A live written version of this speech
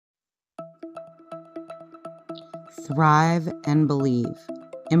thrive and believe,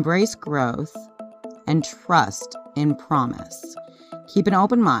 embrace growth, and trust in promise. Keep an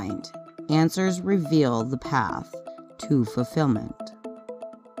open mind. Answers reveal the path to fulfillment.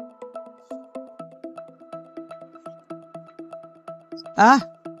 I've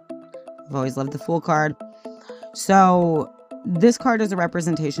always loved the Fool card. So this card is a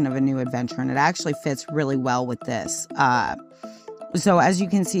representation of a new adventure, and it actually fits really well with this. So as you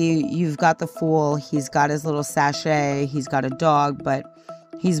can see, you've got the Fool. He's got his little sachet. He's got a dog, but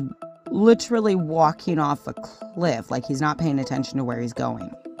he's literally walking off a cliff. Like, he's not paying attention to where he's going.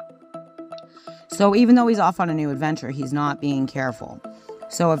 So even though he's off on a new adventure, he's not being careful.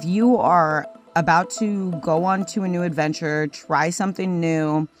 So if you are about to go on to a new adventure, try something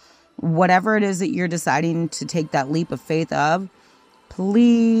new, whatever it is that you're deciding to take that leap of faith of,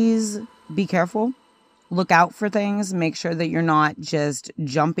 please be careful. Look out for things. Make sure that you're not just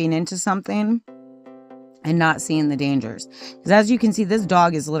jumping into something and not seeing the dangers. Because as you can see, this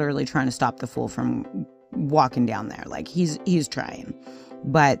dog is literally trying to stop the Fool from walking down there. Like, he's trying.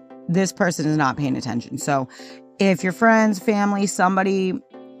 But this person is not paying attention. So if your friends, family, somebody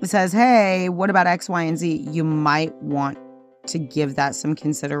says, hey, what about X, Y, and Z? You might want to give that some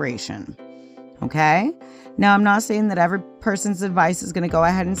consideration. Okay? Now, I'm not saying that every person's advice is going to go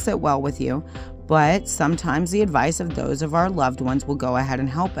ahead and sit well with you, but sometimes the advice of those of our loved ones will go ahead and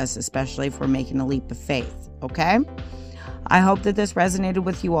help us, especially if we're making a leap of faith. Okay? I hope that this resonated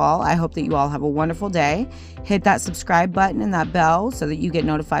with you all. I hope that you all have a wonderful day. Hit that subscribe button and that bell so that you get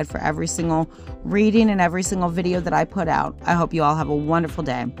notified for every single reading and every single video that I put out. I hope you all have a wonderful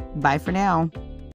day. Bye for now.